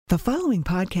The following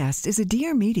podcast is a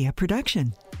Dear Media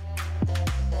production.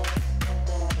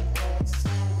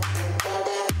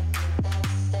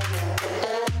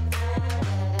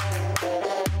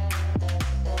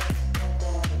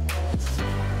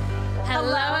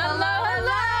 Hello.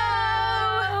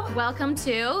 Welcome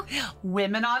to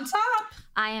Women on Top.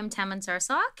 I am Tammin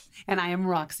Sursok. And I am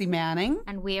Roxy Manning.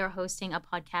 And we are hosting a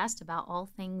podcast about all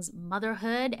things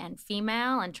motherhood and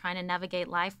female and trying to navigate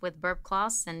life with burp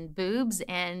cloths and boobs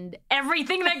and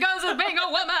everything that goes with being a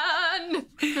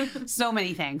woman. So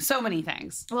many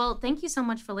things. Well, thank you so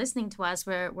much for listening to us.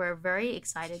 We're very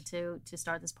excited to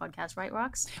start this podcast, right,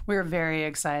 Rox? We're very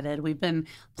excited. We've been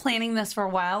planning this for a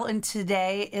while, and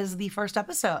today is the first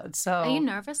episode. So, are you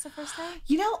nervous the first day?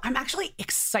 You know, I'm actually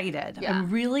excited. Yeah.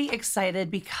 I'm really excited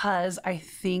because I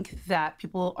think that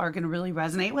people are going to really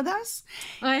resonate with us.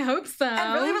 I hope so.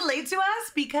 And really relate to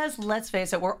us because, let's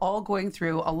face it, we're all going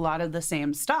through a lot of the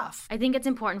same stuff. I think it's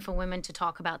important for women to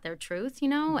talk about their truth, you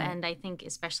know, and I think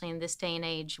especially in this day and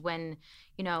age when,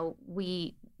 you know,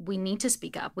 we need to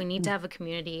speak up. We need to have a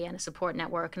community and a support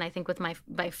network. And I think with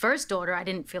my first daughter, I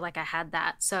didn't feel like I had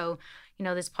that. So, you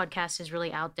know, this podcast is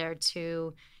really out there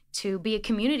to be a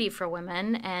community for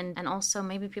women and also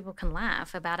maybe people can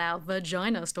laugh about our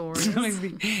vagina stories.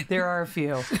 There are a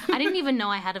few. I didn't even know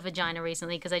I had a vagina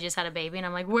recently because I just had a baby and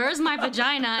I'm like, where's my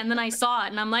vagina? And then I saw it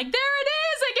and I'm like, there it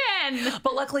is again.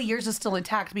 But luckily yours is still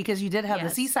intact because you did have the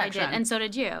C-section. I did, and so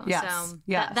did you. Yes. So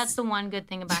yes. That's the one good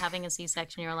thing about having a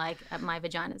C-section. You're like, my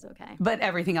vagina's okay. But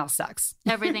everything else sucks.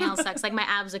 Everything else sucks. Like my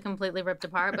abs are completely ripped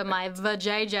apart, but my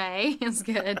vajayjay is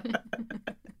good.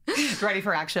 Ready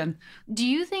for action. Do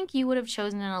you think you would have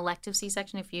chosen an elective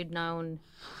C-section if you'd known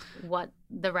what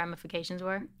the ramifications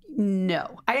were?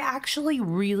 No. I actually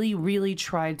really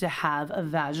tried to have a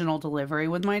vaginal delivery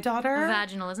with my daughter.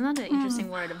 Vaginal. Isn't that an interesting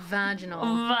word? Vaginal.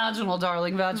 Vaginal,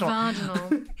 darling. Vaginal.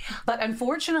 Vaginal. But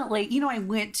unfortunately, you know, I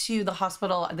went to the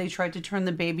hospital. They tried to turn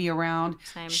the baby around.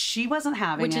 Same. She wasn't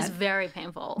having Which it. is very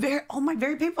painful.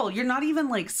 Very painful. You're not even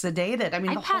like sedated. I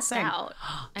mean, I the whole passed thing. out.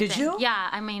 Did you? Yeah.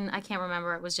 I mean, I can't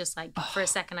remember. It was just like for a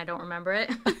second, I don't remember it.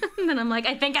 And then I'm like,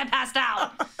 I think I passed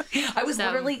out. I was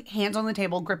literally hands on the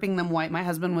table, gripping them white. My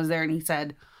husband was there and he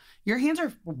said, your hands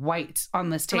are white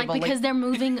on this table. Like, because they're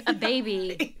moving a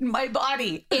baby. In my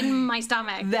body. In my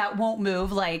stomach. That won't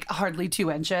move like hardly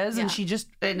 2 inches. Yeah. And she just,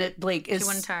 and it like is. She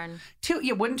wouldn't turn.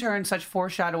 Wouldn't turn, such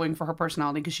foreshadowing for her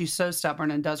personality because she's so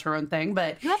stubborn and does her own thing.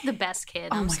 But you have the best kid.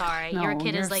 I'm sorry. God, no, your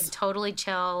kid is like totally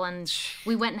chill. And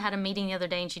we went and had a meeting the other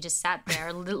day and she just sat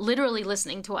there literally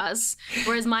listening to us.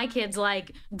 Whereas my kid's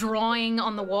like drawing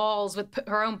on the walls with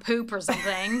her own poop or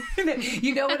something.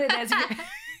 You know what it is?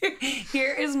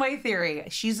 Here is my theory.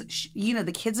 You know,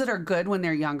 the kids that are good when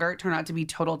they're younger turn out to be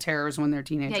total terrors when they're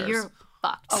teenagers. Yeah, you're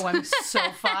fucked. Oh, I'm so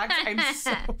fucked. I'm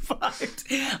so fucked.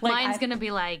 Like, mine's going to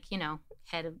be like, you know,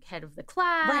 head of the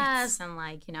class. Right. And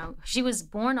like, you know, she was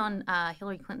born on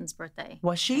Hillary Clinton's birthday.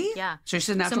 Was she? Yeah. So she's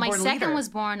a natural born leader. So my second was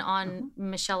born on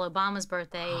Michelle Obama's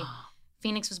birthday.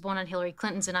 Phoenix was born on Hillary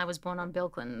Clinton's and I was born on Bill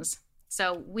Clinton's.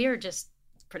 So we're just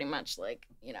pretty much like,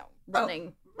 you know,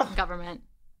 running government.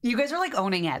 You guys are like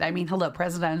owning it. I mean, hello,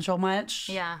 presidential much?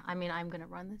 Yeah. I mean, I'm going to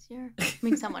run this year. I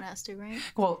mean, someone has to, right?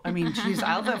 Well, I mean, geez,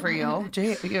 I'll vote for you.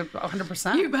 Gee,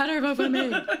 100%. You better vote for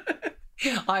me.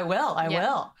 I will. I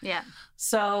will. Yeah.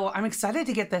 So I'm excited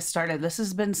to get this started. This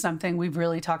has been something we've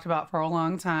really talked about for a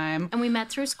long time. And we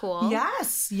met through school.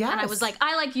 Yes. And I was like,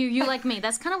 I like you, you like me.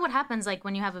 That's kind of what happens like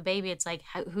when you have a baby. It's like,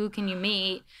 who can you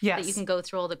meet that you can go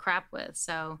through all the crap with?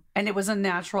 So. And it was a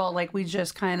natural, like we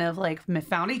just kind of like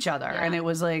found each other. Yeah. And it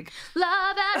was like.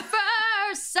 Love at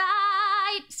first sight.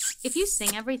 If you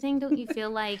sing everything, don't you feel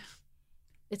like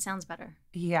it sounds better?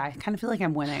 Yeah, I kind of feel like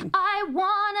I'm winning. I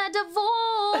want a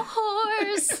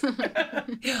divorce.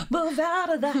 Move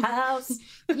out of the house.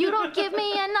 You don't give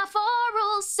me enough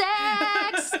oral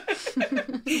sex.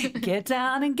 Get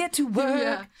down and get to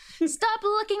work. Yeah. Stop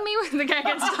looking me with the guy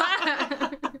against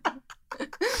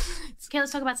Okay,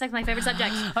 let's talk about sex, my favorite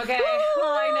subject. Okay.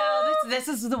 Oh, I know. This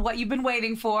is what you've been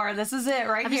waiting for. This is it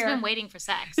right I've here. I've just been waiting for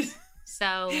sex.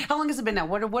 So. How long has it been now?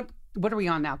 What are we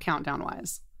on now,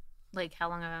 countdown-wise? Like, how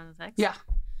long have I had sex? Yeah.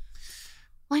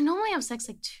 Well, I normally have sex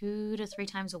like 2 to 3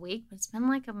 times a week, but it's been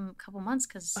like a couple months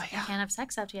because you can't have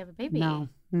sex after you have a baby.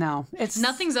 No, it's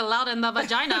Nothing's allowed in the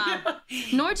vagina.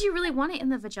 Nor do you really want it in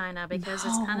the vagina because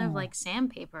it's kind of No. like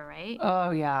sandpaper, right?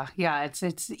 Oh yeah.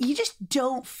 It's you just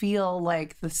don't feel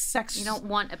like the sex. You don't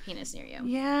want a penis near you.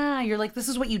 Yeah, you're like, this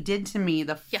is what you did to me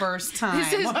the first time.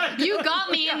 This is, you got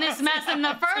me in this mess in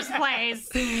the first place.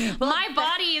 My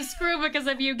body is screwed because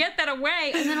of you. Get that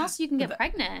away. And then also you can get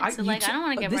pregnant. So I don't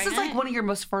want to get this pregnant. is like one of your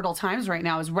most fertile times right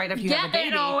now. Is right after you have a Get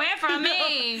baby. it away from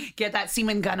me. Get that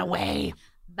semen gun away.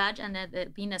 Vagina,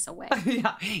 the penis away.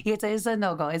 Yeah, it's a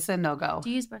no go. It's a no go. Do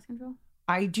you use birth control?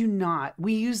 I do not.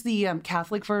 We use the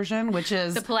Catholic version, which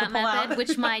is The pull-out method,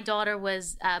 which my daughter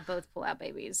was both pull-out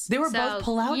babies. They were both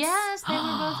pull-outs? Yes, they were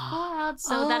both pull-outs.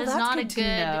 So Oh, that is that's not a good to good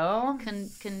know.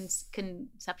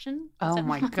 conception. Oh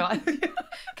my god.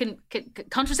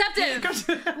 Contraceptive.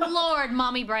 Lord,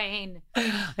 mommy brain.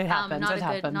 It happens. Not it a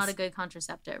happens. good, not a good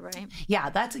contraceptive, right? Yeah,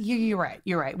 that's you're right.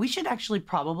 You're right. We should actually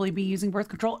probably be using birth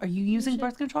control. Are you using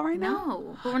birth control right now?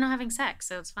 No, but we're not having sex,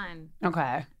 so it's fine.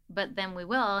 Okay. But then we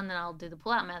will, and then I'll do the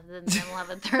pull-out method, and then we'll have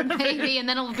a third baby, and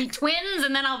then it'll be twins,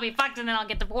 and then I'll be fucked, and then I'll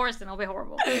get divorced, and it'll be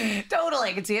horrible. Totally.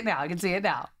 I can see it now. I can see it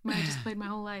now. I just played my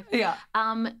whole life. Yeah.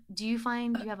 Do you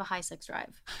find you have a high sex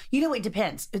drive? You know, it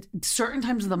depends. Certain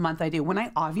times of the month I do. When I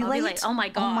ovulate, I'll be like, oh my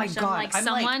gosh, I'm like, I'm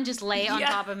someone just lay on Yeah.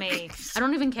 top of me. I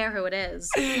don't even care who it is.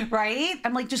 right?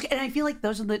 I'm like, and I feel like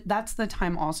that's the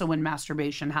time also when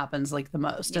masturbation happens like the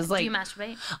most. Is like, do you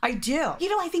masturbate? I do. You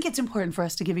know, I think it's important for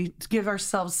us to give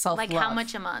ourselves self-love. Like how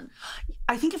much a month?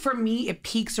 I think for me, it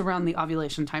peaks around the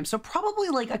ovulation time. So probably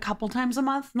like a couple times a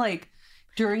month, like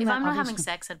during If that I'm not having ovulation-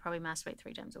 sex, I'd probably masturbate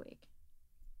 3 times a week.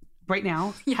 Right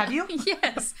now? Have you?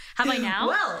 Yes. Have I now?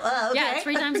 Well, okay. Yeah,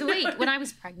 3 times a week. When I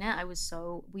was pregnant,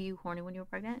 were you horny when you were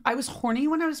pregnant? I was horny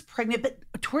when I was pregnant, but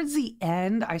towards the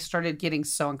end, I started getting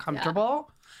so uncomfortable.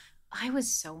 I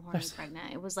was so horny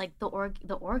pregnant. It was like the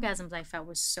orgasms I felt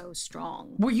were so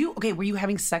strong. Were you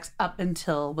having sex up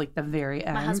until like the very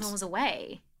end? My husband was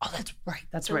away. Oh, that's right.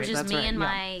 That's So right. it was just that's me right. and yeah.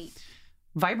 my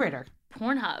vibrator.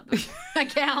 Pornhub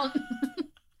account.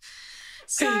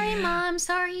 Sorry, Mom.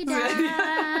 Sorry,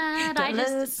 Dad. Don't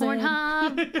listen.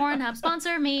 Pornhub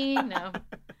sponsor me. No.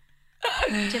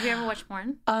 Have you ever watched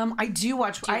porn? I do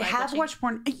watch. you I like have watching? watched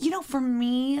porn. You know, for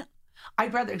me,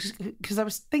 I'd rather, because I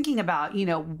was thinking about, you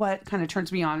know, what kind of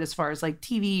turns me on as far as like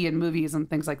TV and movies and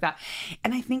things like that.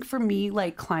 And I think for me,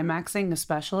 like climaxing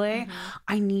especially,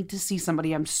 I need to see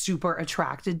somebody I'm super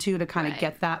attracted to kind of Right.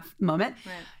 get that moment.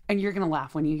 Right. And you're going to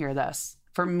laugh when you hear this.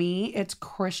 For me, it's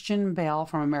Christian Bale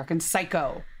from American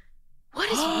Psycho.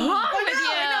 What is wrong with you?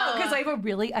 I know, because I have a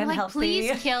really Like, unhealthy...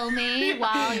 please kill me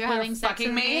while you're Or having sex with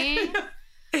fucking me.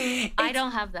 I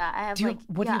don't have that. I have Do you- like,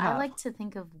 what do you I have? like to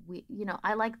think of,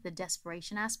 I like the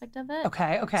desperation aspect of it.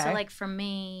 Okay. So like for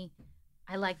me,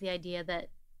 I like the idea that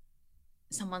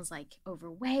someone's like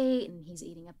overweight and he's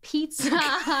eating a pizza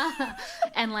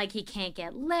and like he can't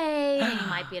get laid and he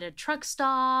might be at a truck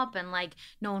stop and like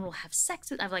no one will have sex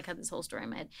with. I've like had this whole story in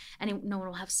my head and no one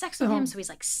will have sex with him. So he's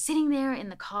like sitting there in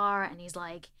the car and he's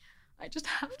like, I just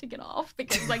have to get off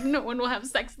because like no one will have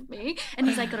sex with me. And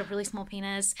he's like got a really small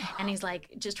penis and he's like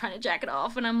just trying to jack it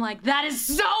off. And I'm like, that is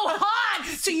so hot.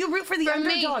 So you root for the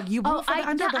underdog. You root for the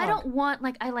underdog. I don't want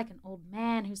like I like an old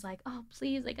man who's like, oh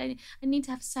please, like I need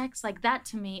to have sex. Like that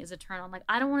to me is a turn on. Like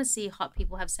I don't want to see hot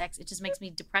people have sex. It just makes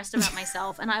me depressed about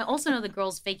myself. And I also know the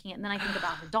girl's faking it. And then I think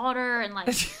about her daughter and like,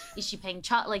 is she paying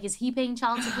is he paying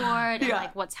child support? And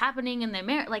like what's happening in their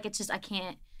marriage? Like it's just I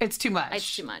can't. It's too much.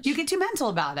 It's too much. You get too mental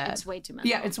about it. It's way too mental.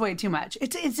 Yeah, it's way too much.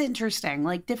 It's interesting.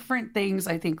 Like different things,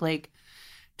 I think, like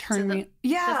turn me. The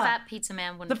Yeah. fat pizza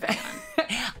man wouldn't fit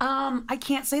on. I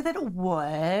can't say that it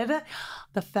would.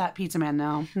 The fat pizza man,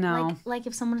 no. Like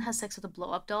if someone has sex with a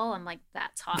blow up doll, I'm like,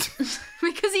 that's hot.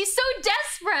 Because he's so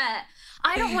desperate.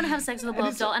 I don't want to have sex with a blow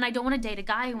up doll, and I don't want to date a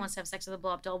guy who wants to have sex with a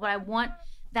blow up doll, but I want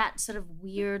that sort of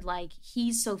weird, like,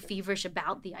 he's so feverish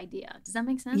about the idea. Does that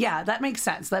make sense? Yeah, that makes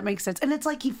sense. That makes sense. And it's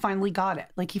like he finally got it.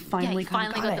 Like he finally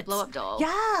got got the blow up doll.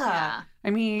 Yeah. I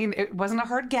mean, it wasn't a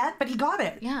hard get, but he got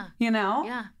it. Yeah. You know?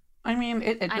 Yeah. I mean,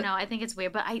 I know. I think it's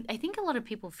weird, but I think a lot of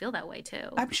people feel that way too.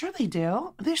 I'm sure they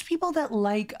do. There's people that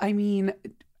like, I mean,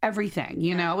 everything,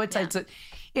 you know?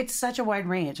 It's such a wide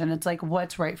range, and it's like,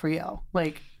 what's right for you?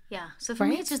 Like, yeah. So for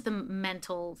me, it's just the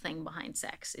mental thing behind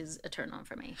sex is a turn on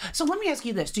for me. so let me ask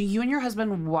you this. Do you and your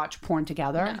husband watch porn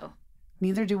together? No.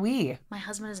 Neither do we. My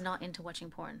husband is not into watching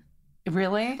porn.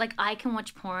 Really? Like I can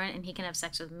watch porn and he can have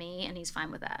sex with me and he's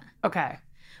fine with that. Okay.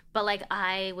 But like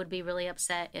I would be really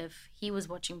upset if he was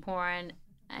watching porn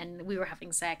and we were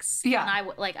having sex. Yeah. And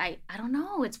I don't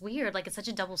know. It's weird. Like it's such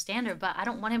a double standard, but I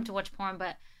don't want him to watch porn,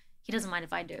 but he doesn't mind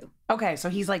if I do. Okay, so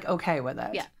he's like okay with it.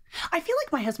 Yeah. I feel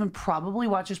like my husband probably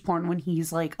watches porn when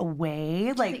he's like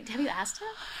away. Like, Have you asked him?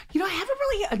 I haven't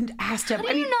really asked him.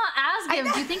 How do you not ask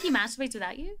him? Do you think he masturbates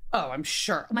without you? Oh, I'm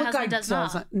sure. My What husband guy does not.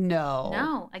 doesn't? No.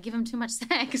 No, I give him too much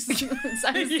sex.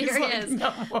 I'm He's serious.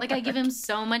 no. Like, I give him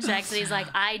so much sex that he's like,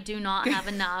 I do not have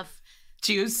enough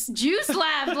Juice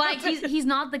left. Like, he's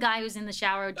not the guy who's in the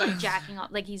shower like jacking off.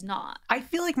 Like, he's not. I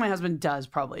feel like my husband does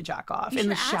probably jack off in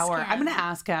the should ask shower. him. I'm gonna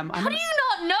ask him. How do you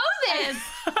not know this?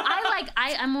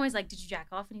 I'm always like, did you jack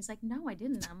off? And he's like, no, I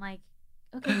didn't. I'm like,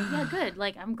 okay, yeah, good.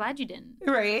 Like, I'm glad you didn't.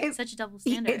 Right? It's such a double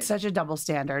standard. It's such a double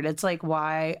standard. It's like,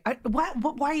 why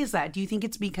is that? Do you think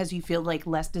it's because you feel like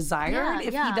less desired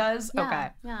if he does? Yeah, okay.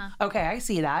 Yeah. Okay, I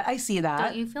see that.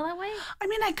 Don't you feel that way? I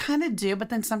mean, I kind of do, but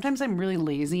then sometimes I'm really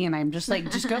lazy and I'm just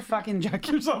like, just go fucking jack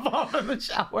yourself off in the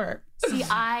shower. See,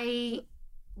 I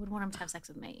would want him to have sex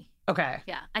with me. Okay.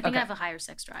 Yeah. I think Okay. I have a higher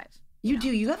sex drive. You do.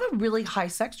 You have a really high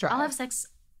sex drive. I'll have sex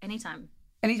anytime.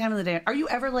 Anytime of the day. Are you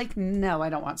ever like, no, I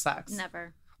don't want sex?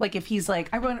 Never. Like if he's like,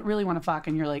 I really want to fuck,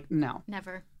 and you're like, no.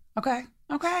 Never. Okay.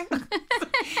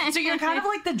 So you're kind of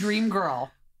like the dream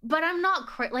girl. But I'm not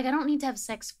like, I don't need to have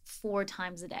sex 4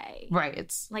 times a day. Right.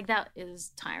 It's like, that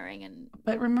is tiring and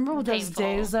But remember those painful.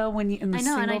 days though when you in the I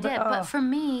know, and I single did. day- But for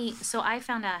me, so I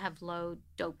found out I have low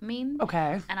dopamine.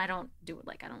 Okay. And I don't do it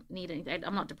like, I don't need anything.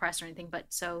 I'm not depressed or anything, but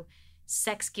so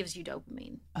sex gives you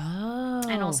dopamine. Oh.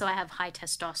 And also I have high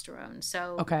testosterone.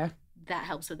 So Okay. that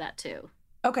helps with that too.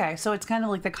 Okay. So it's kind of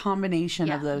like the combination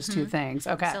of Yeah. those two things.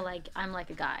 Okay. So like, I'm like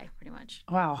a guy pretty much.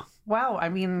 Wow. I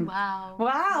mean, Wow.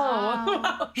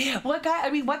 What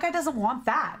guy doesn't want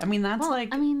that? I mean, that's Well, like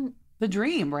I mean, the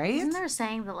dream, right? isn't there a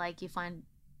saying that like you find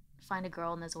a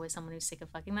girl and there's always someone who's sick of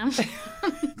fucking them?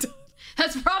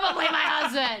 That's probably my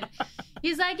husband.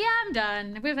 He's like, yeah, I'm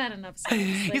done. We've had enough sex.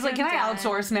 He's like, can I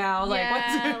outsource now? Like,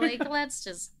 yeah, what's like let's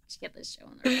just get this show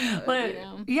on the road, But, you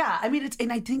know? yeah, I mean,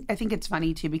 I think it's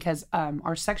funny too because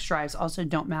our sex drives also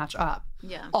don't match up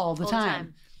Yeah, all the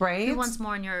time, right? Who wants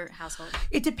more in your household?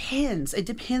 It depends. It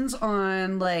depends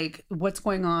on like what's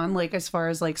going on, like as far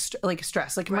as like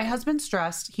stress. Like if my husband's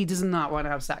stressed, he does not want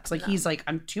to have sex. Like he's like,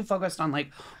 I'm too focused on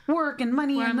like work and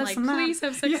money Where and I'm this like, and that. please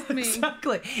have sex with me.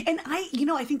 Exactly. And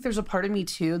I think there's a part of me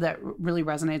too that really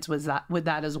resonates with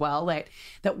that as well. Like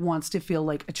that wants to feel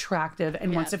like attractive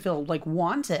and wants to feel like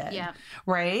wanted. Yeah.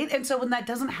 Right. And so when that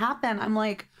doesn't happen, I'm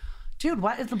like, dude,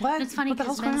 what is the what? It's funny what the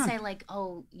because hell's going men on? say like,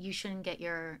 "Oh, you shouldn't get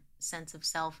your sense of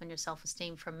self and your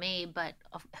self-esteem from me," but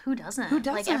who doesn't? Who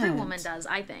Like every doesn't? woman does,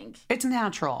 I think. It's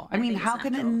natural. I mean, think it's how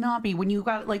can it natural. not be when you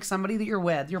got like somebody that you're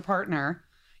with, your partner,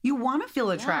 you want to feel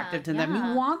attractive to them. yeah.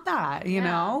 You want that, you Yeah.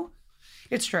 know?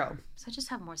 It's true. So just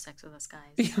have more sex with us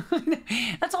guys.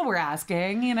 That's all we're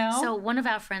asking, you know? So one of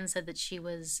our friends said that she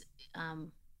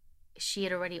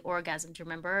had already orgasmed,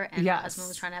 remember? And Yes. her husband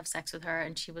was trying to have sex with her,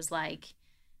 and she was like,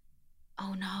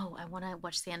 "Oh no, I want to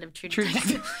watch the end of True True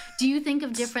Detective." Do you think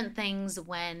of different things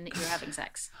when you're having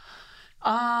sex?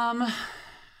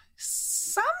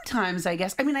 Sometimes I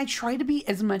guess. I mean, I try to be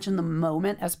as much in the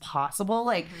moment as possible,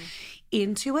 like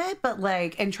into it, but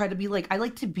like, and try to be like, I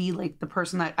like to be like the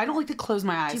person that I don't like to close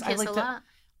my eyes. Do you kiss I like a to. lot?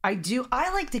 I do.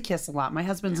 I like to kiss a lot. My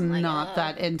husband's like, not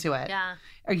that into it. Yeah.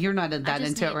 Or you're not I that just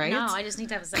into need- it, right? No, I just need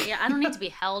to have sex. Yeah, I don't need to be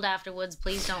held afterwards.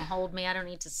 Please don't hold me. I don't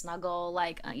need to snuggle.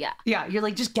 Like, yeah. Yeah, you're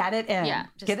like, just get it in. Yeah,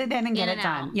 just get it in and get in it and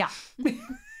done. out. Yeah.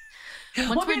 Once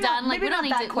Well, we're maybe not- done, like maybe we don't not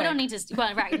need that to. We quick. don't need to.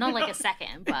 Well, right, not like a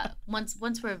second, but once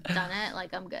we've done it,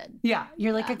 like I'm good. Yeah,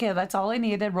 you're like, okay, that's all I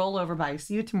needed. Roll over, bye.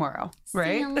 See you tomorrow,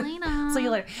 right? See you later. See you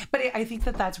later. But I think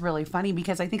that that's really funny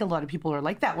because I think a lot of people are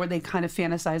like that, where they kind of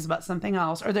fantasize about something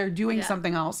else or they're doing Yeah.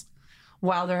 something else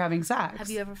while they're having sex. Have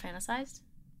you ever fantasized?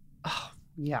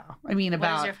 Yeah, I mean, What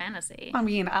about. is your fantasy? I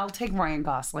mean, I'll take Ryan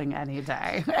Gosling any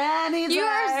day. Any day. You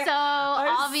are so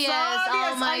obvious. so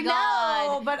Oh obvious. my I know,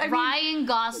 god. but I mean- Ryan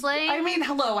Gosling. I mean,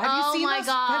 hello. Have Oh you seen my those?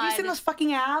 Have you seen God. those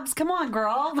fucking abs? Come on,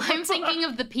 girl. I'm thinking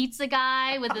of the pizza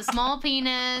guy with the small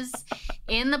penis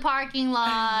in the parking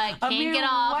lot. Can't mean, get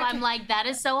off. what- I'm like, that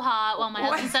is so hot while my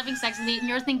husband's having sex with me, and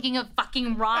you're thinking of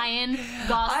fucking Ryan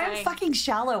Gosling. I'm fucking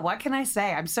shallow. What can I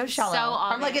say? I'm so shallow. So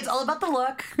I'm like, it's obvious. all about the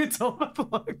look. It's all about the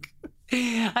look.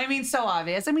 I mean, so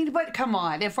obvious. I mean, but come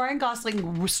on. If Ryan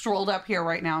Gosling strolled up here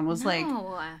right now and was like,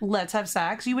 No. let's have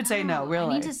sex, you would say no, really.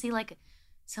 I need to see like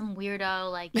some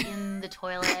weirdo like in the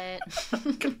toilet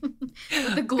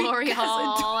with the glory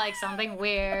Because hole, like something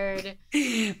weird.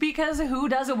 Because who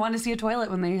doesn't want to see a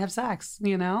toilet when they have sex,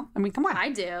 you know? I mean, come on. I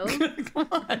do. Come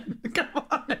on. Come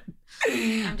on.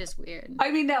 I'm just weird.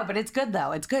 I mean, no, but it's good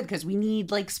though. It's good because we need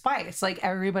like spice. Like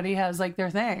everybody has like their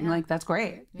thing. Like that's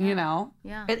great. You know?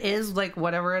 Yeah. It is like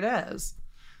whatever it is.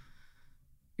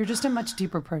 You're just a much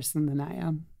deeper person than I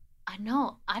am. I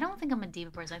know. I don't think I'm a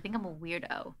diva person. I think I'm a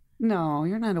weirdo. No,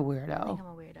 you're not a I weirdo. think I'm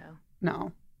a weirdo.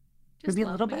 No. Just Maybe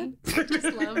a love little me. bit.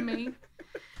 Just love me.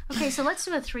 Okay, so let's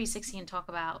do a 360 and talk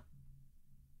about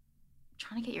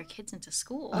trying to get your kids into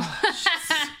school.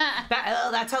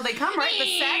 That's how they come, right?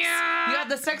 The sex. You have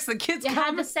the sex, the kids You come.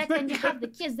 have the sex, then you have the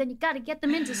kids, then you got to get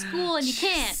them into school, and you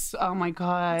can't. Oh my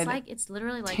God. It's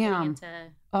literally like Damn. getting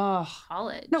into Oh.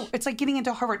 college. No, it's like getting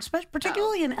into Harvard,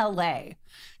 particularly in LA,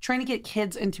 trying to get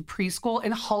kids into preschool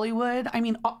in Hollywood. I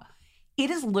mean, it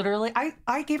is literally,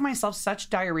 I gave myself such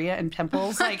diarrhea and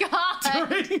pimples Oh my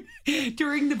God.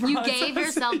 during the process. You gave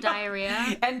yourself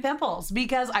diarrhea? And pimples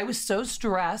because I was so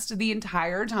stressed the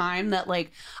entire time that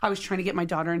like I was trying to get my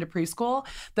daughter into preschool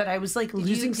that I was like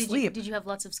losing sleep. Did you have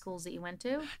lots of schools that you went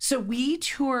to? So we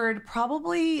toured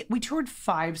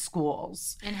 5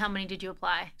 schools. And how many did you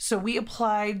apply? So we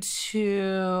applied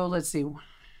to, let's see,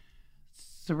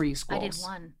 3 schools. I did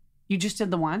 1. You just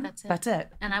did the 1? That's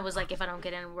it. And I was like, if I don't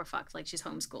get in, we're fucked. Like, she's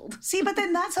homeschooled. See, but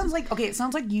then that sounds like, okay, it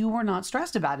sounds like you were not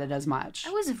stressed about it as much. I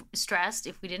was stressed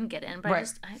if we didn't get in, but Right.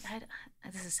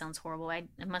 this sounds horrible. I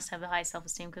must have a high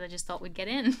self-esteem because I just thought we'd get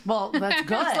in. Well, that's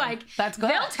good. It's like, that's good.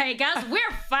 they'll take us.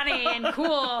 We're funny and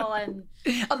cool and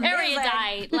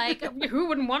erudite. Like, who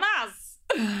wouldn't want us?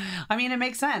 I mean, it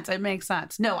makes sense. It makes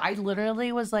sense. No, I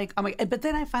literally was like, oh my, but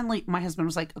then I finally, my husband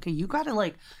was like, okay, you got to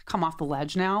like come off the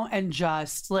ledge now and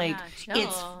just like, Yeah,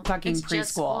 it's chill. fucking It's just preschool.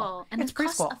 school. And it's it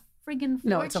costs preschool. a friggin' fortune.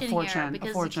 No, it's a here fortune. because A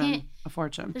you fortune. can't- A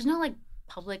fortune. There's no like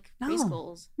public No.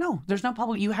 preschools. No, there's no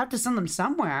public. You have to send them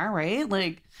somewhere, right?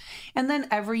 Like, and then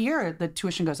every year the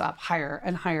tuition goes up higher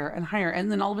and higher and higher. And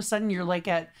then all of a sudden you're like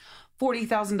at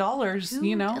 $40,000,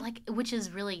 you know? Like, which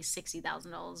is really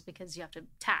 $60,000 because you have to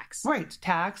tax. Right,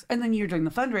 tax, and then you're doing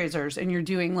the fundraisers, and you're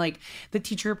doing like the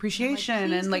teacher appreciation,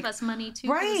 Please and like give us money too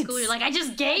for right. the school. You're like, I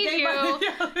just gave you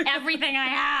everything I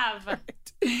have.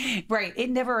 Right, it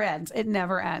never ends. It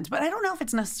never ends. But I don't know if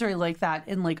it's necessarily like that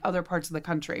in like other parts of the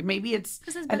country. Maybe it's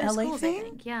Because it's an better LA schools, thing. I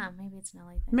think. Yeah, maybe it's an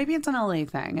LA thing. Maybe it's an LA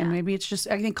thing, and Yeah. maybe it's just.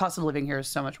 I think cost of living here is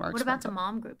so much more What expensive. about the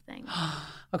mom group thing?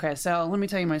 Okay, so let me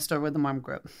tell you my story with the mom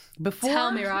group. Before,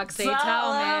 Tell me, Roxy. Tell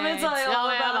me. Tell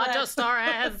me about your it.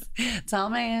 stories. Tell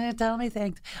me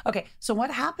things. Okay, so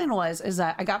what happened is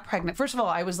that I got pregnant. First of all,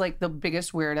 I was like the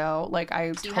biggest weirdo. Like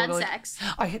I So you totally had sex.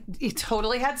 I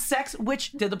totally had sex,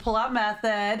 which did the pull-out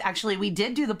method. Actually, we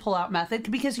did do the pull-out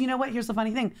method because you know what? Here's the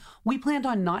funny thing: we planned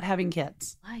on not having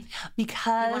kids Why?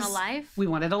 because You want a life? We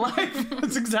wanted a life.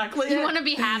 That's exactly it. You want to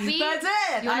be happy? That's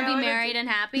it. You want I to be wanted married and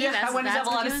happy? Yeah, I wanted to have a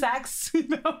what lot you of want? sex. You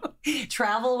know,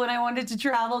 travel when I wanted to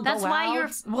travel. That's go why out.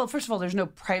 you're- Well, first of all, there's no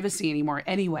privacy anymore.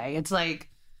 Anyway, it's like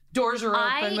doors are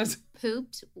open. I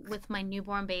pooped with my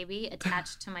newborn baby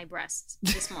attached to my breast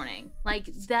this morning. Like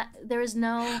that, there is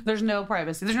no. There's no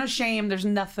privacy. There's no shame. There's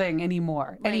nothing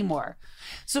anymore.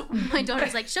 So My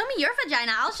daughter's like, "Show me your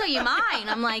vagina. I'll show you mine."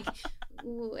 I'm like,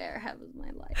 "Where have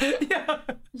my life?" yeah.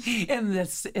 And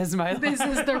this is my life. This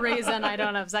is the reason I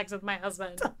don't have sex with my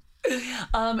husband.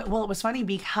 Well, it was funny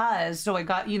because so I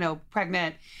got,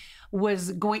 pregnant,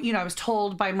 was going, I was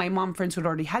told by my mom friends who'd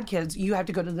already had kids, you have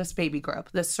to go to this baby group,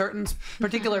 this certain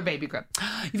particular baby group.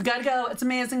 You've got to go. It's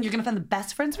amazing. You're going to find the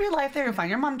best friends of your life there. You'll find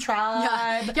your mom tribe.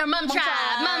 Yeah. Your mom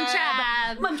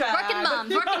tribe. Mom tribe. Working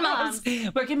moms.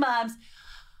 Working moms.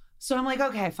 So I'm like,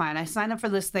 okay, fine. I signed up for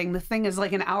this thing. The thing is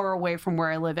like an hour away from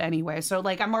where I live anyway. So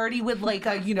like I'm already with like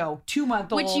a,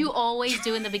 2-month-old. Which you always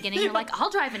do in the beginning. You're like, I'll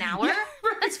drive an hour. Yeah,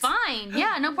 right. That's fine.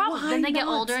 Yeah, no problem. Why Then they get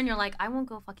not? older and you're like, I won't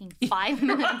go fucking 5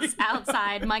 minutes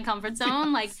outside my comfort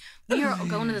zone. Like, we are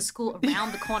going to the school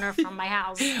around the corner from my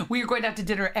house. We are going out to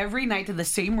dinner every night to the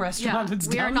same restaurant. Yeah, It's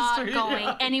we are down the not street.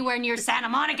 going anywhere near Santa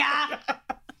Monica.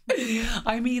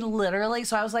 I mean, literally.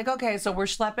 So I was like, okay, so I'm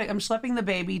schlepping the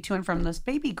baby to and from this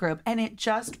baby group. And it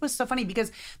just was so funny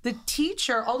because the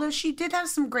teacher, although she did have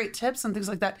some great tips and things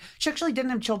like that, she actually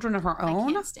didn't have children of her I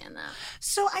own. can't stand that.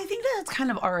 So I think that's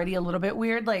kind of already a little bit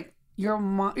weird. Like, you're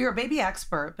a baby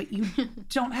expert, but you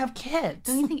don't have kids.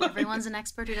 Don't you think everyone's an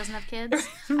expert who doesn't have kids?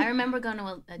 I remember going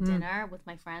to a dinner with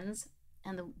my friends,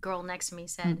 and the girl next to me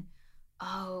said,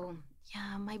 "Oh,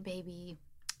 yeah, my baby,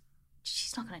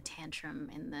 she's not going to tantrum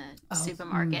in the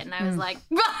supermarket." And I was like,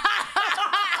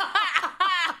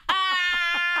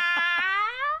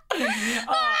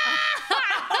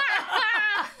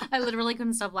 I literally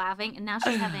couldn't stop laughing. And now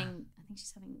she's having, I think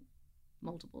she's having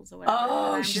multiples or whatever. And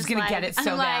Oh, I'm she's just going to like- get it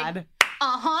so I'm like, bad.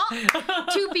 Uh-huh.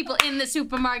 2 people in the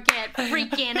supermarket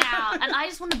freaking out. And I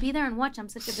just want to be there and watch. I'm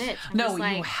such a bitch. I'm No, just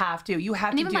like, you have to. You have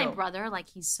and to even do. my brother, like,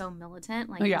 he's so militant.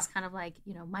 Like, Yeah. he's kind of like,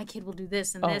 my kid will do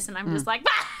this and Oh, this. And I'm just like,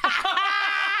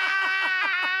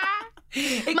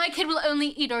 my kid will only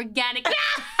eat organic.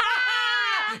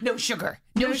 No sugar.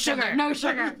 No sugar. No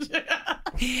sugar.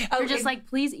 You're just like,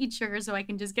 please eat sugar so I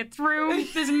can just get through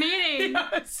this meeting.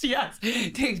 Yes.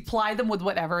 Ply them with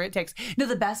whatever it takes. No,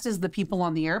 the best is the people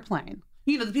on the airplane.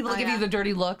 You know, the people that give you the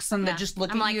dirty looks and that just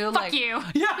look at you fuck you.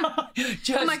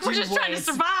 Yeah. I'm like, we're just trying to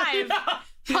survive.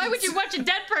 Why would you watch a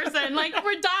dead person? Like,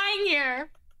 we're dying here.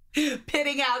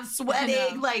 Pitting out,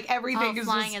 sweating, like everything is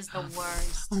flying just... is the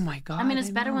worst. Oh my God. I mean, it's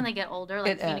better when they get older.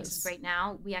 Like Phoenix is great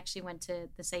now. We actually went to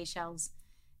the Seychelles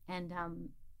and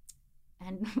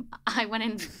I went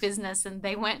in business and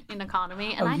they went in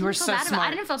economy and I didn't feel bad about it.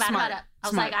 I didn't feel bad about it. I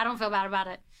was like, I don't feel bad about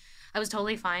it. I was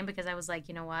totally fine because I was like,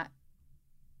 you know what?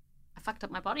 I fucked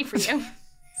up my body for you.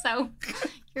 So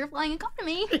you're flying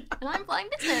economy and I'm flying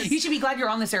business. You should be glad you're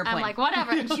on this airplane. I'm like,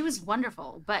 whatever. And she was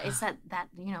wonderful. But it's that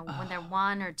you know, when they're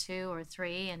 1 or 2 or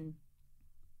 3 and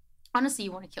honestly,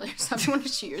 you want to kill yourself. You want to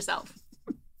shoot yourself.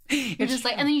 You're just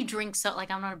like, and then you drink so,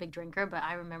 like, I'm not a big drinker, but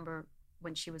I remember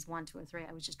when she was 1, 2, or 3,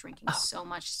 I was just drinking so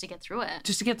much just to get through it.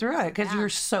 Just to get through it because you're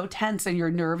so tense and your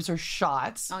nerves are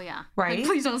shot. Oh, yeah. Right? Like,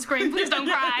 please don't scream. Please don't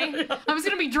cry. I was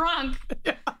going to be drunk.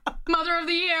 Mother of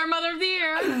the year. Mother of the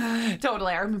year.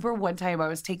 Totally. I remember one time I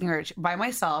was taking her by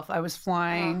myself. I was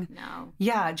flying. Oh, no.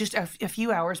 Yeah, just a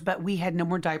few hours, but we had no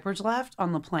more diapers left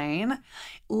on the plane.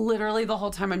 Literally the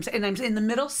whole time I'm in the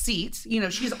middle seat. You know,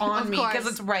 she's on me because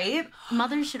it's right.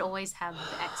 Mothers should always have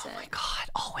the exit. Oh my God,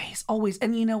 always, always.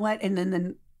 And you know what? And then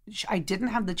I didn't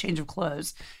have the change of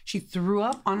clothes. She threw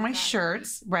up on my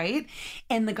shirts, right?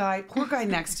 And the poor guy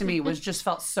next to me just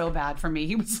felt so bad for me.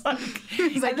 He was like,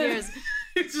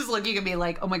 he's just looking at me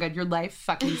like, oh my God, your life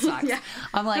fucking sucks. Yeah.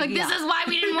 I'm like, this is why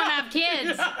we didn't want to have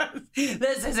kids.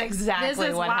 This is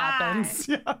exactly what happens.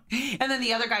 Yeah. And then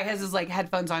the other guy has his like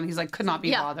headphones on. He's like, could not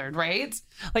be bothered, right?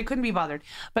 Like, couldn't be bothered.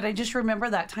 But I just remember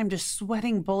that time just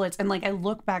sweating bullets. And like, I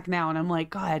look back now and I'm like,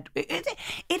 God, it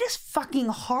is fucking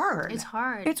hard. It's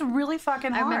hard. It's really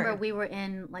fucking hard. I remember we were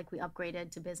we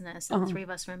upgraded to business and 3 of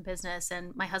us were in business.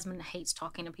 And my husband hates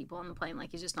talking to people on the plane.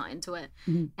 Like, he's just not into it.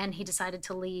 Mm-hmm. And he decided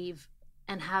to leave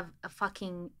and have a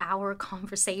fucking hour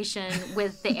conversation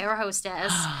with the air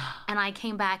hostess. And I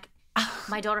came back.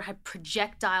 My daughter had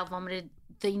projectile vomited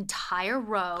the entire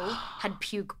row, had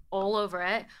puke all over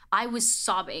it. I was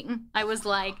sobbing. I was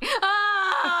like,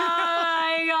 oh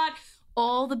my God.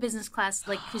 All the business class,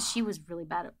 like, because she was really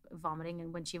bad at vomiting.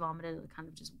 And when she vomited, it kind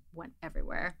of just went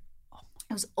everywhere.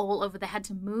 It was all over. They had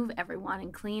to move everyone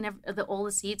and clean all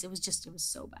the seats. It was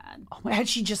so bad. Oh, had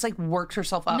she just like worked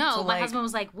herself up? No, my husband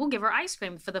was like, we'll give her ice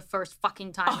cream for the first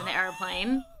fucking time in the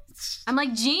airplane. I'm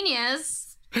like,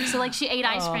 genius. So like she ate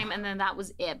ice cream and then that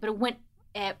was it. But it went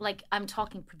like, I'm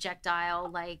talking projectile,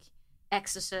 like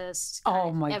Exorcist.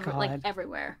 Oh my God. Like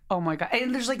everywhere. Oh my God.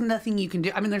 And there's like nothing you can do.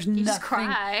 I mean, there's nothing. Just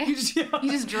cry. You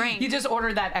just drink. You just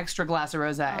order that extra glass of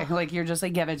rosé. Like, you're just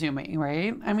like, give it to me,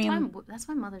 right? I mean. That's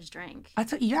why mothers drink.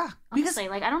 Yeah. Honestly,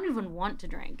 like, I don't even want to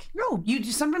drink. No, you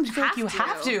just sometimes feel like you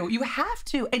have to. You have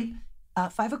to. And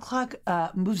 5 o'clock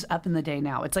moves up in the day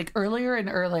now. It's like earlier and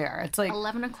earlier. It's like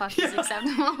 11 o'clock is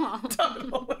acceptable.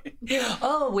 Totally.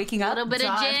 Oh, waking up. A little bit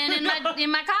of gin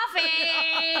in my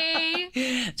coffee.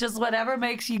 Just whatever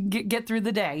makes you get through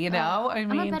the day, you know? I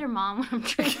mean, I'm a better mom when I'm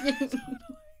drinking.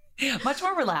 Much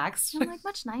more relaxed. I'm like,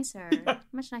 much nicer.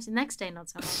 Much nicer. Next day, not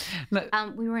so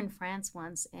much. We were in France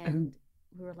once and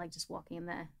we were like just walking in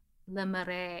the Le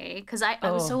Marais. Because I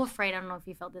was so afraid. I don't know if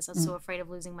you felt this. I was so afraid of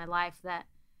losing my life that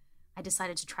I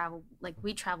decided to travel. Like,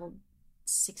 we traveled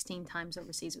 16 times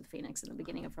overseas with Phoenix in the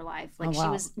beginning of her life. Like, she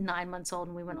was 9 months old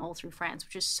and we went all through France,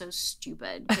 which is so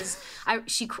stupid because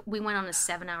we went on a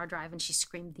 7-hour drive and she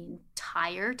screamed the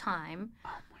entire time.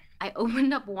 Oh my God. I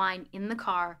opened up wine in the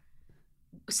car,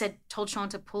 told Sean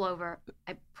to pull over.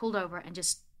 I pulled over and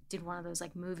just did one of those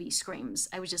like movie screams.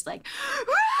 I was just like,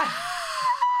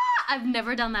 I've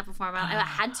never done that before. I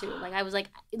had to. Like, I was like,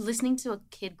 listening to a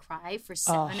kid cry for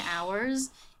 7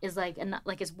 hours is like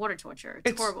it's water torture.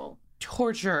 It's horrible.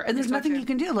 Torture. And there's nothing you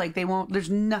can do. Like, there's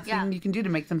nothing you can do to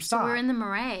make them stop. So we were in the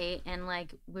Marais and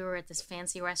like we were at this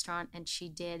fancy restaurant and she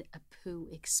did a poo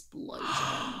explosion.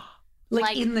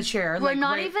 like in the chair. We're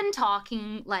not even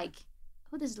talking like,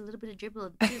 oh, there's a little bit of dribble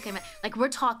of poo came out. Like, we're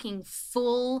talking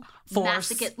full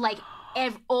massacre, like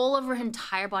all over her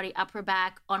entire body, up her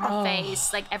back, on her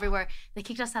face, like everywhere. They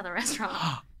kicked us out of the restaurant.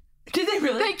 Did they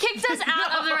really? They kicked us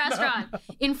out of the restaurant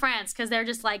in France because they're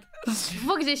just like,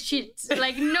 fuck this shit.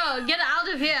 Like, no, get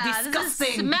out of here. Disgusting. This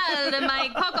is smell in my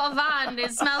coq au vin.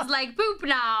 It smells like poop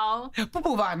now.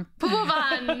 Poo van. Poo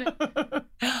van.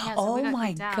 Yeah, oh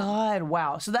my God.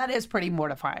 Wow. So that is pretty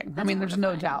mortifying. I mean, there's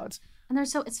no doubt. And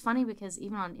it's funny because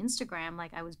even on Instagram,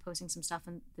 like, I was posting some stuff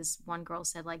and this one girl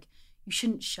said, like, you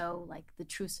shouldn't show like the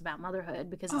truths about motherhood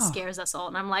because it scares us all.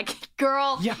 And I'm like,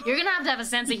 girl, you're going to have a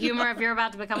sense of humor if you're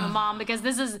about to become a mom because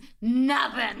this is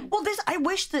nothing. Well, I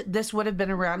wish that this would have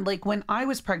been around like when I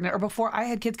was pregnant or before I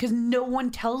had kids because no one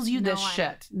tells you this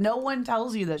shit. No one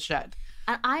tells you this shit.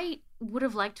 And I would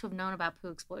have liked to have known about poo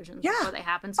explosions before they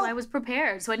happened. So I was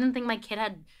prepared. So I didn't think my kid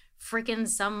had freaking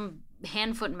some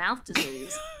hand, foot, mouth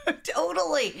disease.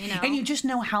 Totally. You know? And you just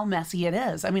know how messy it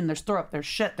is. I mean, there's throw up, there's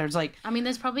shit, there's like... I mean,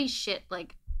 there's probably shit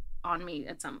like on me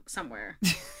at somewhere.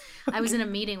 I was in a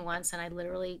meeting once and I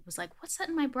literally was like, what's that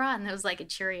in my bra? And there was like a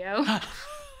Cheerio.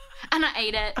 And I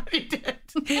ate it. You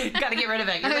did. Got to get rid of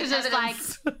it. I was just like,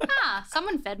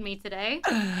 someone fed me today.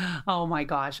 Oh my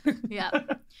gosh. Yeah.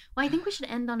 Well, I think we should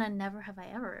end on a never have I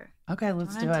ever. Okay,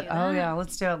 let's do it. Oh yeah,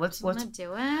 let's do it. Let's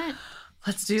do it.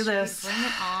 Let's do this. Bring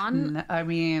it on. I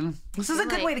mean, this is a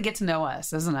good way to get to know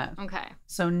us, isn't it? Okay.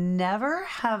 So never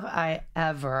have I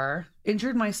ever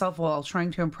injured myself while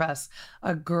trying to impress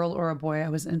a girl or a boy I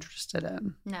was interested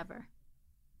in. Never.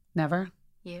 Never?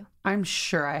 You? I'm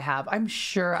sure I have. I'm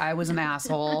sure I was an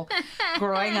asshole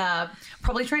growing up,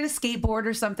 probably trying to skateboard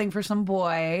or something for some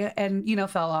boy and,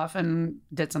 fell off and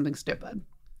did something stupid.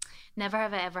 Never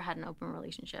have I ever had an open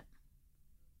relationship.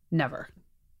 Never.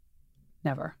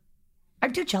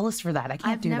 I'm too jealous for that. I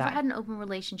can't do that. I've never had an open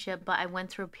relationship, but I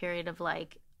went through a period of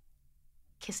like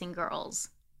kissing girls.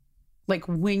 Like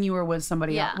when you were with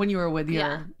somebody else, when you were with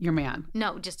your man.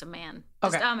 No, just a man.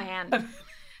 Just a man.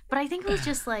 But I think it was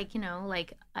just like,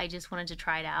 like I just wanted to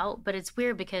try it out. But it's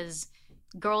weird because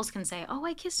girls can say, "Oh,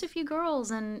 I kissed a few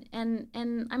girls and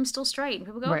I'm still straight." And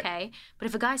people go, "Okay." But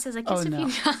if a guy says, "I kissed a few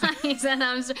guys,"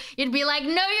 and you'd be like, "No,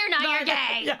 you're not. You're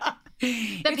gay." Yeah.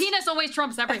 The penis always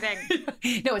trumps everything.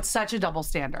 No, it's such a double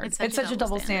standard. It's such a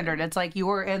double standard. It's like you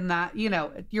were in that,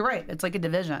 you're right. It's like a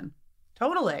division.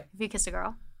 Totally. Have you kissed a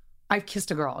girl? I've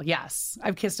kissed a girl. Yes.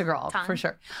 I've kissed a girl. Tongue? For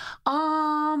sure.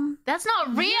 That's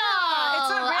not real. Yeah, it's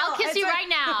not real. I'll kiss you right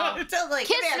now. Totally.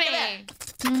 Kiss me.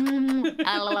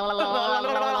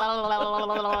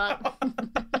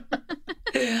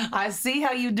 I see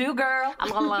how you do, girl.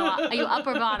 Are you up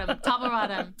or bottom? Top or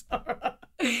bottom?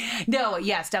 No,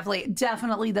 yes,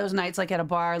 definitely those nights like at a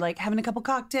bar, like having a couple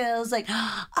cocktails, like, and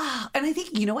I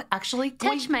think, you know what, actually.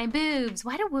 Touch my boobs.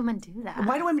 Why do women do that?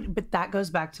 Why do women, but that goes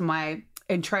back to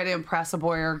and try to impress a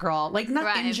boy or a girl, like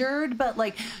not injured, but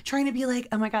like trying to be like,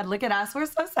 oh my God, look at us. We're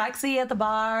so sexy at the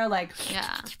bar. Like,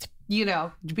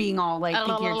 being all like,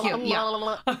 think you're cute.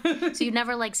 Yeah. So you've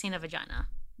never like seen a vagina?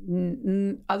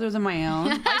 Other than my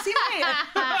own. I've seen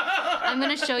I'm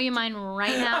going to show you mine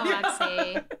right now,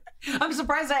 Roxy. I'm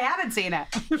surprised I haven't seen it.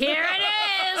 Here it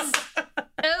is.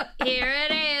 Oh, here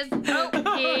it is.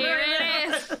 Oh, here it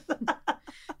is.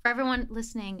 For everyone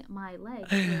listening, my leg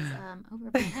is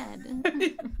over my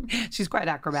head. She's quite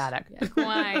acrobatic. Yeah,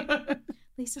 quite. At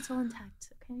least it's all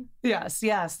intact, okay? Yes. See,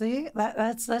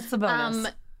 that's the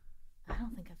bonus. I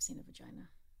don't think I've seen a vagina.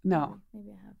 No.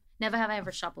 Maybe I have. Never have I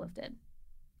ever shoplifted.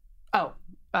 Oh,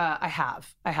 I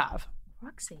have.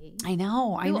 Roxy. I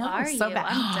know. Who are so you? bad.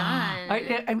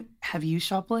 I'm done. Have you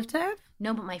shoplifted?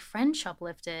 No, but my friend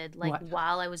shoplifted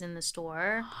while I was in the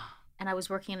store, and I was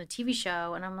working on a TV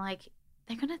show, and I'm like,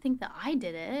 they're gonna think that I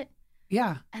did it.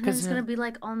 Yeah. And then it's gonna be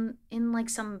like in like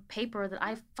some paper that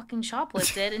I fucking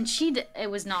shoplifted, and it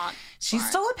was not. She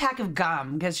smart. stole a pack of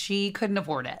gum because she couldn't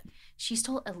afford it. She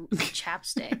stole a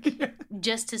chapstick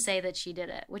just to say that she did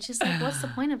it, which is like, what's the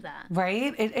point of that?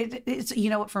 Right? It's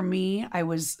you know what? For me, I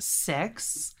was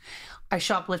 6. I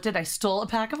shoplifted. I stole a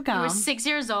pack of gum. You were 6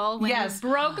 years old when you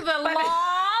broke the law.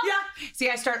 Yeah. See,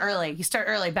 I start early. You start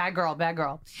early. Bad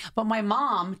girl. But my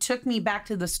mom took me back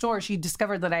to the store. She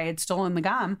discovered that I had stolen the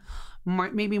gum.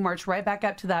 Maybe march right back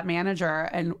up to that manager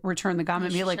and return the gum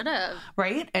and be like, should've.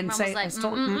 right? And Mom say, was like, I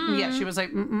stole. Yeah, she was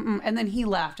like, and then he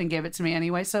laughed and gave it to me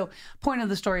anyway. So, point of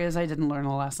the story is I didn't learn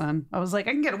a lesson. I was like,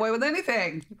 I can get away with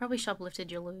anything. You probably shoplifted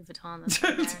your Louis Vuitton. That's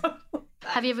right there.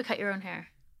 Have you ever cut your own hair?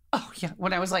 Oh yeah,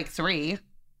 when I was like 3.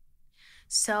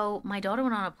 So my daughter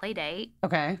went on a play date.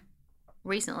 Okay.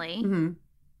 Recently.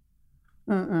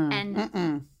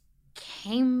 And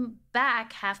came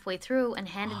back halfway through and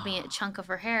handed me a chunk of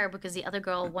her hair because the other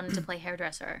girl wanted to play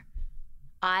hairdresser.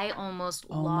 I almost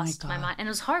lost my mind. And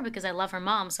it was hard because I love her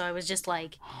mom, so I was just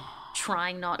like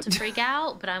trying not to freak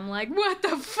out, but I'm like, what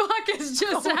the fuck has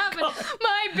just happened?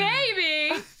 My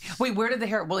baby! Wait, where did the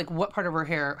hair, like what part of her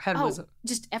head was it?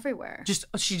 Just everywhere.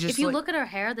 If you look at her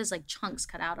hair, there's like chunks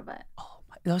cut out of it.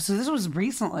 Oh, so this was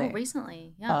recently? Oh,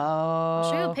 recently, yeah. Oh.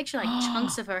 I'll show you a picture, like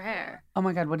chunks of her hair. Oh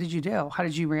my God, what did you do? How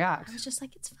did you react? I was just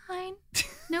like, it's fine.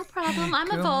 No problem.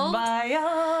 I'm evolved.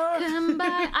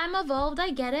 Kumbaya. I'm evolved.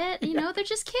 I get it. You know, they're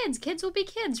just kids. Kids will be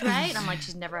kids, right? I'm like,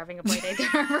 she's never having a play date there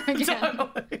ever again.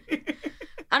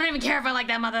 I don't even care if I like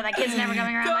that mother. That kid's never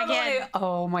coming around my kid.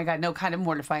 Oh my God. No, kind of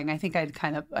mortifying. I think I'd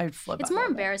flip. It's more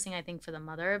embarrassing, I think, for the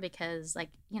mother because, like,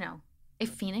 you know, if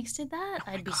Phoenix did that,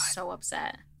 I'd be so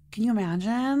upset. Can you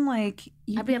imagine? Like,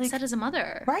 I'd be upset as a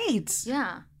mother. Right.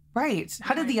 Yeah. Right.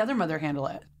 How did the other mother handle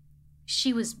it?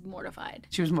 She was mortified.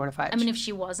 She was mortified. I mean, if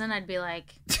she wasn't, I'd be like,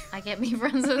 I can't be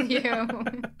friends with you.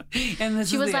 And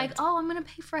she was like, oh, I'm going to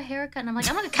pay for a haircut. And I'm like,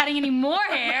 I'm not cutting any more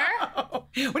hair. What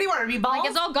do you want to be bald? Like,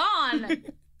 it's all gone.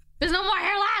 There's no more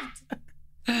hair left.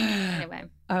 Anyway.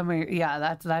 I mean,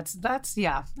 yeah, that's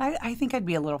yeah. I think I'd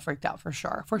be a little freaked out for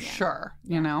sure. For sure.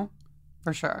 You know?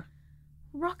 For sure.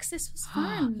 Rox, this was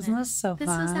fun. Isn't this so this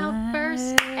fun? was our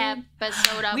first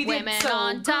episode of Women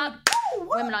on Top.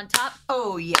 Women on Top.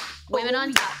 Oh, yeah. Women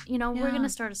on Top. You know, Yeah. we're going to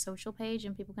start a social page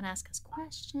and people can ask us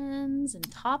questions and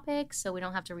topics so we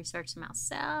don't have to research them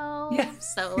ourselves. Yeah.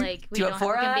 So, like, we Do it don't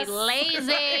for have to us.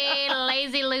 be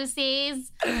lazy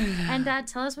Lucy's. And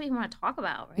tell us what you want to talk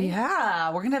about, right? Yeah,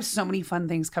 we're going to have so many fun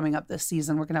things coming up this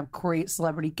season. We're going to have great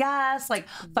celebrity guests, like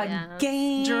fun Yes.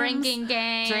 games. Drinking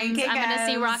games. I'm going to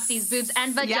see Roxy's boobs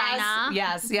and vagina.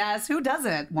 Yes. Who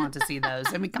doesn't want to see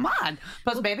those? I mean, come on.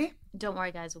 Post baby. Don't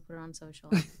worry, guys. We'll put it on social.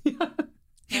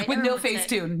 With Everyone no wants it.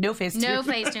 Facetune. No Facetune. No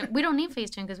Facetune. We don't need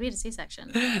Facetune because we had a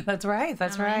C-section. That's right.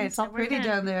 That's All right, right. It's so all we're pretty good.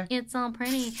 down there. It's all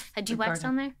pretty. Do you wax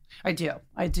down there? I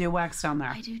do wax down there.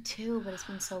 I do too, but it's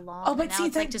been so long. Oh, but and now see,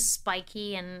 it's like that- just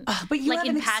spiky and But you like have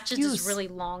in an patches, excuse. just really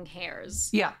long hairs.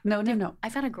 Yeah. No. I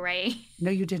found a gray. No,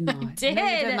 you did not. Did. No,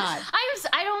 you did not.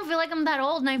 I don't feel like I'm that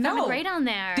old, and I found a gray down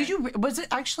there. Did you? Was it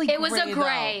actually? It was a though?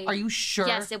 gray. Are you sure?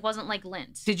 Yes, it wasn't like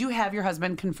lint. Did you have your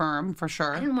husband confirm for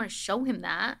sure? I didn't want to show him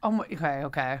that. Oh,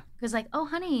 okay. Because like, oh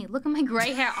honey, look at my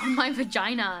gray hair on my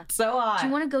vagina. So hot. Do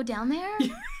you want to go down there?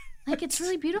 Like, it's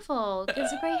really beautiful.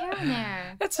 There's a gray hair in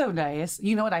there. That's so nice.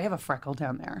 You know what? I have a freckle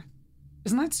down there.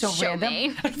 Isn't that so Show random? me.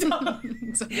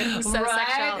 So right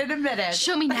sexual. in a minute.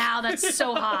 Show me now. That's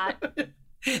so hot.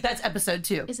 That's episode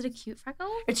 2. Is it a cute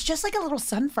freckle? It's just like a little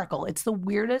sun freckle. It's the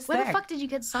weirdest Where thing. the fuck did you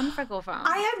get sun freckle from?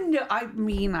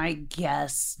 I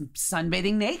guess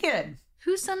sunbathing naked.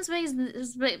 Who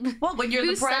sunbathes? Well, when you're in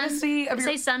the privacy of your...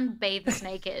 Say sunbathes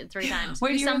naked 3 times.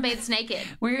 When Who you're- sunbathes naked?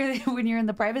 when you're in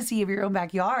the privacy of your own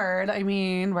backyard, I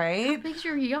mean, How right? big's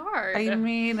your yard? I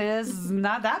mean, it is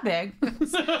not that big.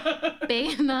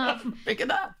 Big enough Big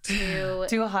enough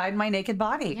to hide my naked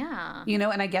body. yeah. You know,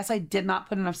 and I guess I did not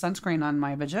put enough sunscreen on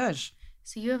my vajayjay.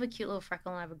 So you have a cute little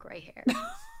freckle and I have a gray hair.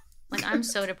 Like, I'm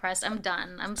so depressed. I'm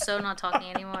done. I'm so not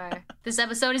talking anymore. This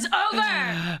episode is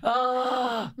over.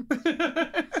 Oh.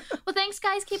 Well, thanks,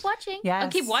 guys. Keep watching. Yes. Oh,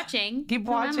 keep watching. Keep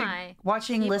Who am watching. I?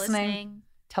 Watching, Keep listening.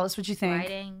 Tell us what you think.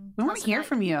 Writing. We want to hear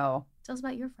from you. Tell us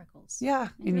about your freckles. Yeah,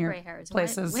 And in your gray hairs.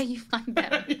 places. Where you find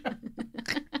them.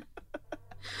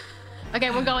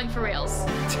 Okay, we're going for reals.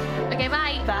 Okay,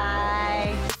 bye.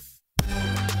 Bye.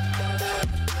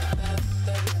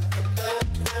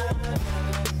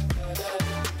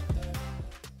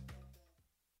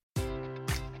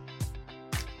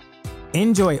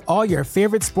 Enjoy all your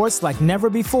favorite sports like never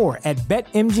before at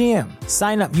BetMGM.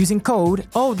 Sign up using code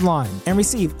OldLine and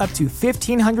receive up to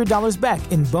 $1,500 back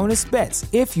in bonus bets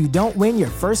if you don't win your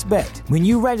first bet. When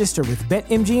you register with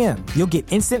BetMGM, you'll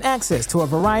get instant access to a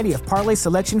variety of parlay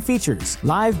selection features,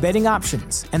 live betting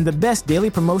options, and the best daily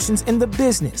promotions in the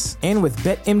business. And with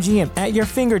BetMGM at your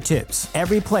fingertips,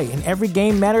 every play and every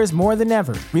game matters more than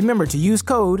ever. Remember to use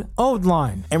code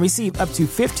OldLine and receive up to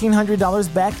 $1,500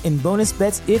 back in bonus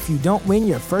bets if you don't win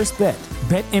your first bet.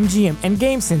 BetMGM and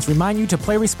GameSense remind you to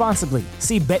play responsibly.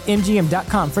 See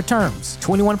BetMGM.com for terms.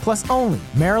 21 plus only.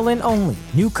 Maryland only.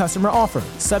 New customer offer.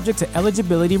 Subject to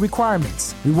eligibility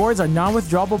requirements. Rewards are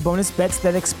non-withdrawable bonus bets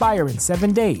that expire in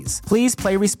 7 days. Please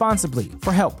play responsibly.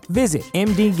 For help, visit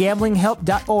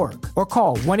mdgamblinghelp.org or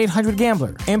call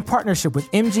 1-800-GAMBLER in partnership with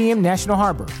MGM National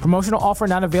Harbor. Promotional offer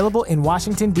not available in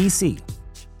Washington, D.C.